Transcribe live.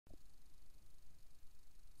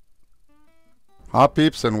Hi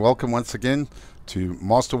peeps, and welcome once again to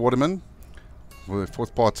Master Waterman with the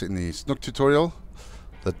fourth part in the snook tutorial,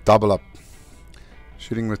 the double up,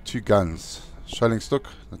 shooting with two guns, shoaling snook,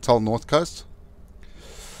 Natal North Coast,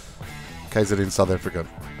 KZN South Africa.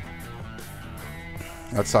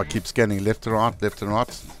 That's how I keep scanning left and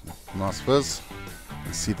right, nice fizz.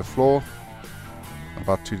 You see the floor,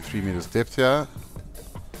 about 2 to 3 meters depth here.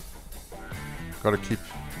 Got to keep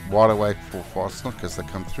wide awake for fast snook as they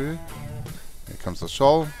come through. Here comes the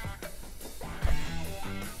shoal.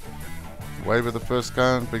 Away with the first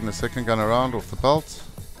gun, bring the second gun around off the belt.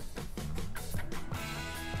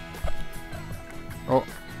 Oh,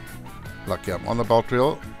 lucky I'm on the belt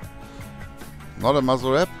reel. Not a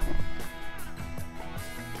muzzle wrap.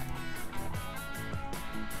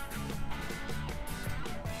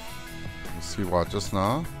 You'll see why just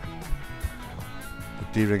now. The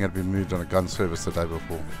D-ring had been moved on a gun service the day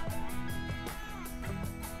before.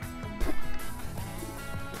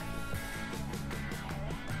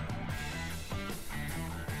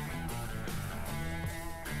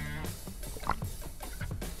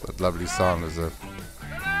 That lovely sound as a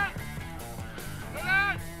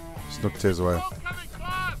snook tears away.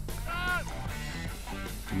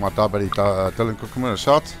 Give my buddy Dylan Cookerman a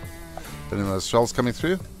shot. Then those shells coming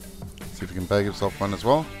through. See if he can bag himself one as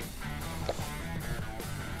well.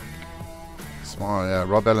 It's my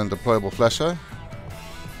Rob Allen deployable flasher.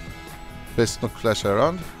 Best snook flasher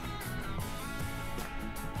around.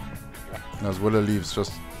 Those willow leaves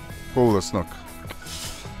just pull the snook.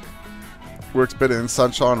 Works better in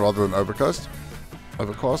sunshine rather than overcast.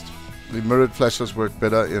 The mirrored flashes work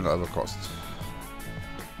better in overcast.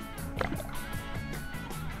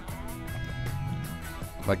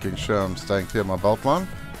 Making sure I'm staying clear of my belt line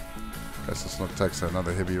in case the snook takes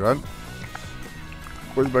another heavy run.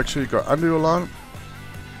 Always make sure you go under your line,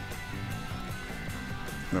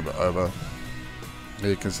 never over. There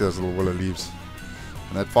you can see those little willow leaves,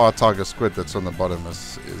 and that fire tiger squid that's on the bottom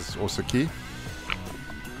is also key.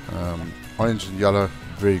 Orange and yellow,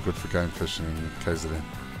 very good for game fishing in KZN.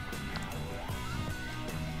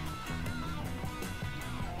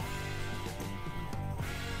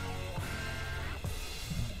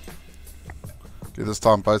 Okay, this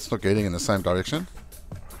time both snook heading in the same direction.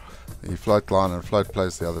 The float line and float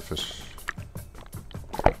plays the other fish.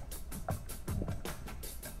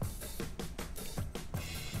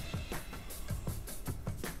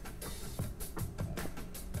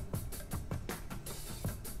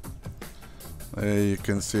 There you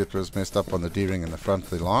can see it was messed up on the D-ring in the front of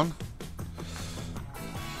the line.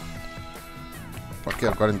 Okay,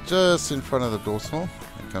 I've got him just in front of the dorsal.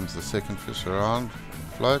 Here comes the second fish around,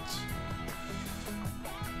 float.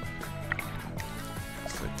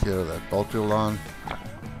 Stay clear of that bolt reel line.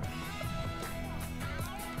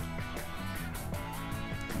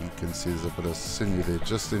 And you can see there's a bit of sinew there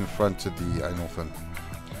just in front of the anal fin.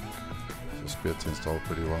 The spear tends to hold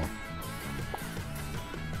pretty well.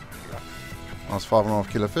 Nice 5.5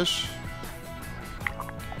 kilo fish.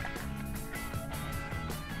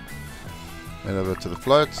 Then over to the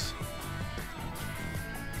float.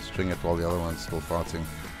 String it while the other one's still fighting.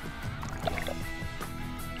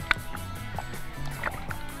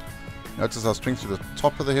 Notice I'll string through the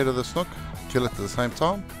top of the head of the snook, kill it at the same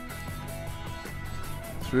time.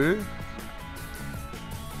 Through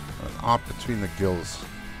and out between the gills.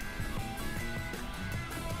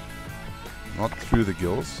 Not through the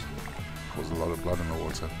gills. Cause a lot of blood in the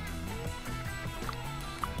water.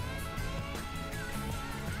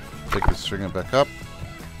 Take the stringer back up.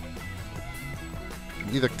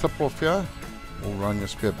 Either clip off here or run your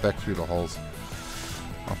spear back through the holes.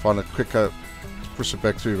 I find it quicker to push it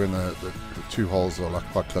back through when the two holes are like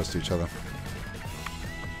quite close to each other.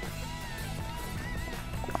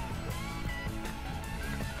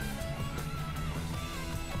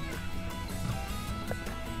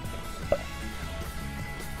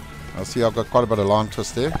 I see I've got quite a bit of line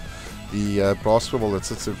twist there. The brass swivel that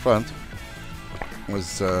sits in front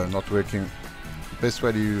was not working. The best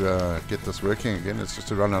way to get this working again is just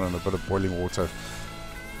to run out in a bit of boiling water.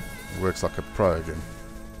 It works like a pro again.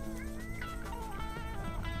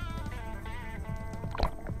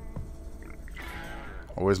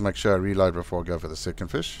 Always make sure I reload before I go for the second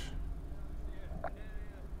fish.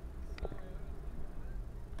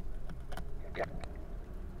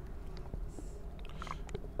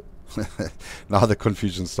 Now the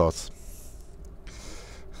confusion starts.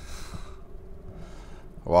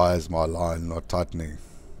 Why is my line not tightening?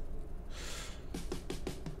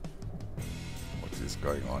 What is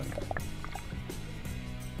going on?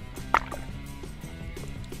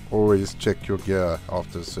 Always check your gear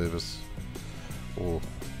after service or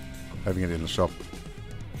having it in the shop.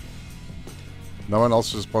 No one else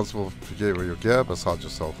is responsible for your gear besides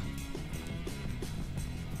yourself.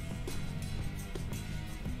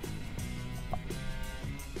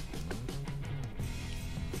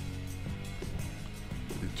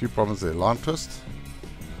 The two problems there, line twist,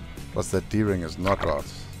 plus that D-ring is not right.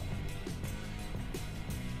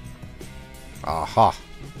 Aha!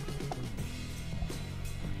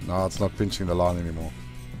 No, it's not pinching the line anymore.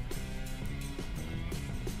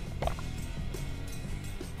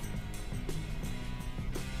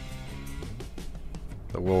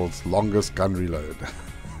 The world's longest gun reload.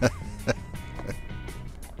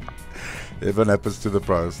 Everyone happens to the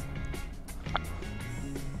pros. At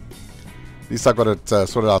least I got it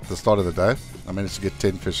sorted out at the start of the day. I managed to get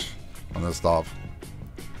 10 fish on this dive.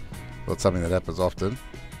 Not something that happens often.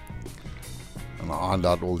 And I ironed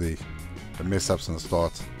out all the mess ups in the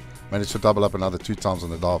start. Managed to double up another 2 times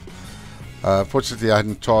on the dive. Fortunately I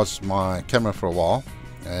hadn't charged my camera for a while,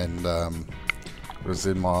 and it was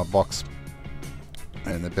in my box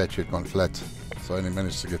and the battery had gone flat, so I only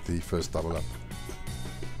managed to get the first double up.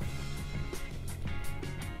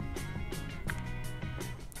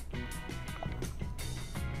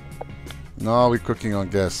 Now we're cooking on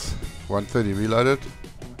gas. 130 reloaded.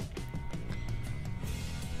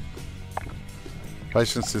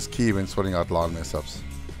 Patience is key when sorting out line mess ups.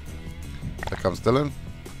 Here comes Dylan.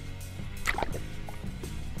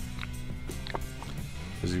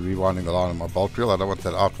 Busy rewinding the line on my bolt reel. I don't want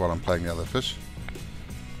that out while I'm playing the other fish.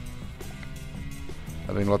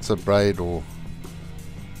 Having lots of braid or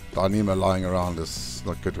Dyneema lying around is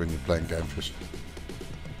not good when you're playing game fish.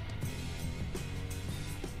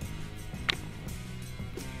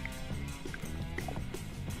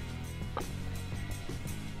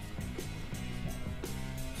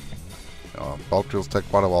 Bolt reels take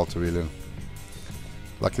quite a while to reel in.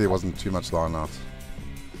 Luckily there wasn't too much line out.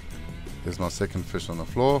 There's my second fish on the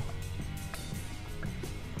floor.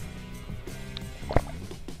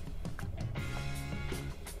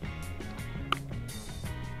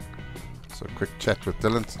 So a quick chat with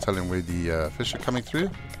Dylan to tell him where the fish are coming through.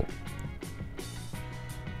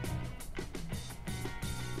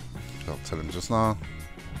 I'll tell him just now.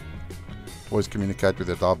 Always communicate with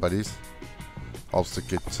your dive buddies. Helps to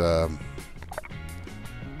get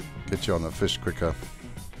you on the fish quicker.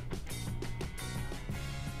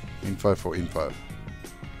 Info for info.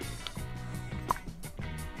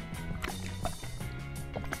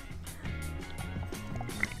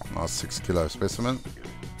 Nice 6 kilo specimen.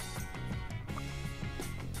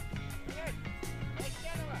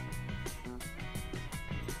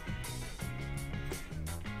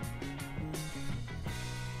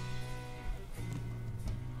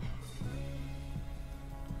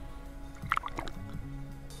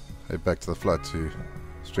 Head back to the float to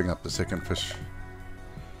string up the second fish.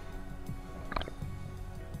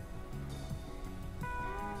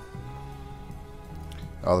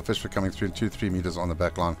 The fish were coming through in 2-3 meters on the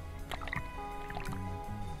back line.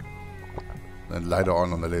 Then later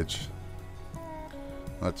on the ledge.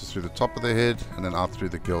 Now just through the top of the head and then out through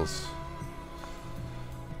the gills.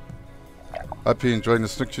 Hope you're enjoying the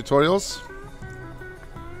snook tutorials.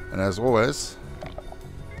 And as always,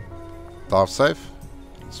 dive safe.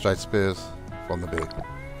 Straight spears from the bed.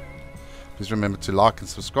 Please remember to like and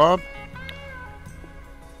subscribe.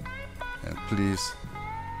 And please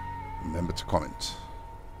remember to comment.